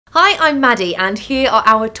Hi, I'm Maddie and here are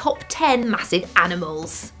our top 10 massive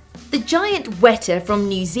animals. The giant weta from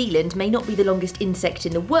New Zealand may not be the longest insect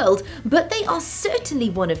in the world, but they are certainly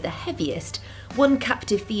one of the heaviest. One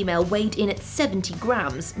captive female weighed in at 70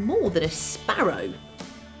 grams, more than a sparrow.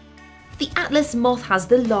 The Atlas moth has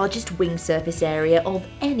the largest wing surface area of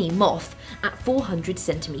any moth at 400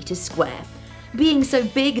 centimeters square. Being so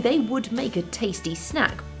big, they would make a tasty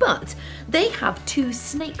snack, but they have two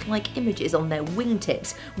snake-like images on their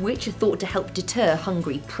wingtips, which are thought to help deter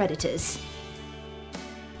hungry predators.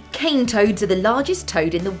 Cane toads are the largest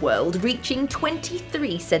toad in the world, reaching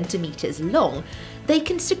 23 centimeters long. They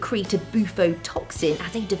can secrete a bufotoxin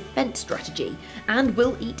as a defense strategy and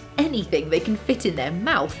will eat anything they can fit in their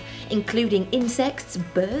mouth, including insects,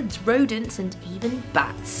 birds, rodents, and even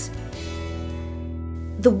bats.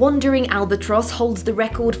 The wandering albatross holds the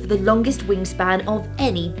record for the longest wingspan of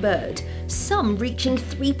any bird, some reaching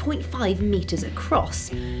 3.5 meters across.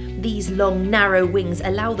 These long, narrow wings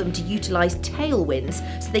allow them to utilize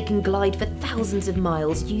tailwinds so they can glide for thousands of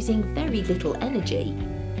miles using very little energy.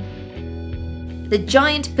 The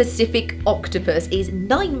giant Pacific octopus is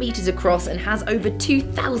 9 meters across and has over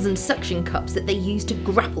 2,000 suction cups that they use to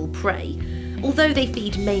grapple prey. Although they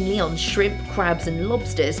feed mainly on shrimp, crabs and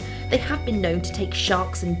lobsters, they have been known to take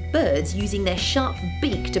sharks and birds using their sharp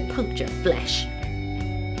beak to puncture flesh.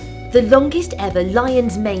 The longest ever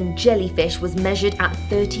lion's mane jellyfish was measured at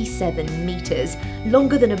 37 meters,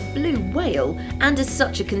 longer than a blue whale, and as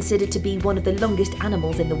such are considered to be one of the longest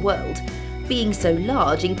animals in the world. Being so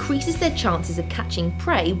large increases their chances of catching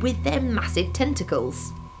prey with their massive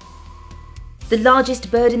tentacles. The largest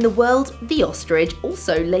bird in the world, the ostrich,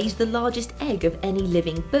 also lays the largest egg of any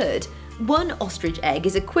living bird. One ostrich egg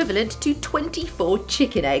is equivalent to 24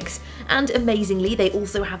 chicken eggs, and amazingly they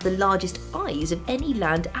also have the largest eyes of any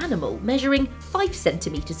land animal, measuring 5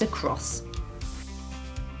 centimeters across.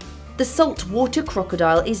 The saltwater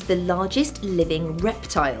crocodile is the largest living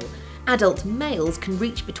reptile. Adult males can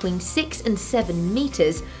reach between 6 and 7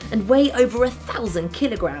 meters and weigh over 1,000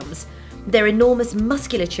 kilograms. Their enormous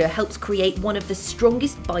musculature helps create one of the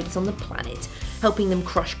strongest bites on the planet, helping them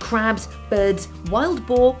crush crabs, birds, wild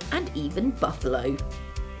boar, and even buffalo.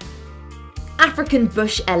 African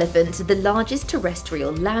bush elephants are the largest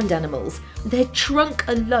terrestrial land animals. Their trunk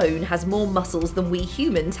alone has more muscles than we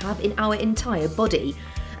humans have in our entire body.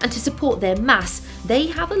 And to support their mass, they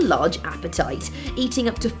have a large appetite, eating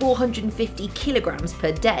up to 450 kilograms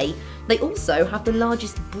per day. They also have the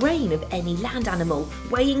largest brain of any land animal,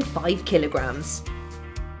 weighing 5 kilograms.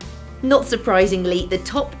 Not surprisingly, the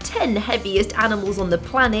top 10 heaviest animals on the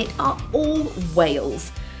planet are all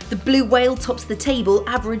whales. The blue whale tops the table,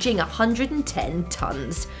 averaging 110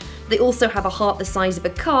 tons. They also have a heart the size of a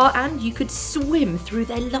car, and you could swim through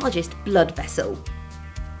their largest blood vessel.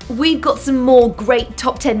 We've got some more great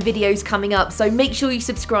top 10 videos coming up, so make sure you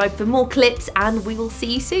subscribe for more clips and we will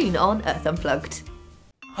see you soon on Earth Unplugged.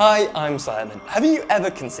 Hi, I'm Simon. Have you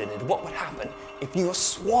ever considered what would happen if you were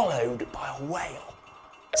swallowed by a whale?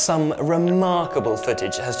 Some remarkable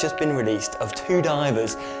footage has just been released of two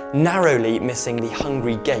divers narrowly missing the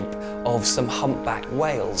hungry gape of some humpback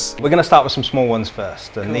whales. We're going to start with some small ones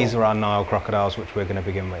first, and These are our Nile crocodiles, which we're going to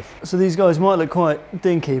begin with. So these guys might look quite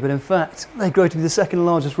dinky, but in fact they grow to be the second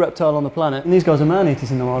largest reptile on the planet. And these guys are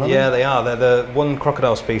man-eaters in the wild, aren't Yeah, they are. They're the one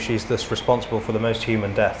crocodile species that's responsible for the most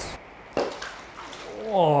human deaths.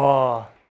 Oh.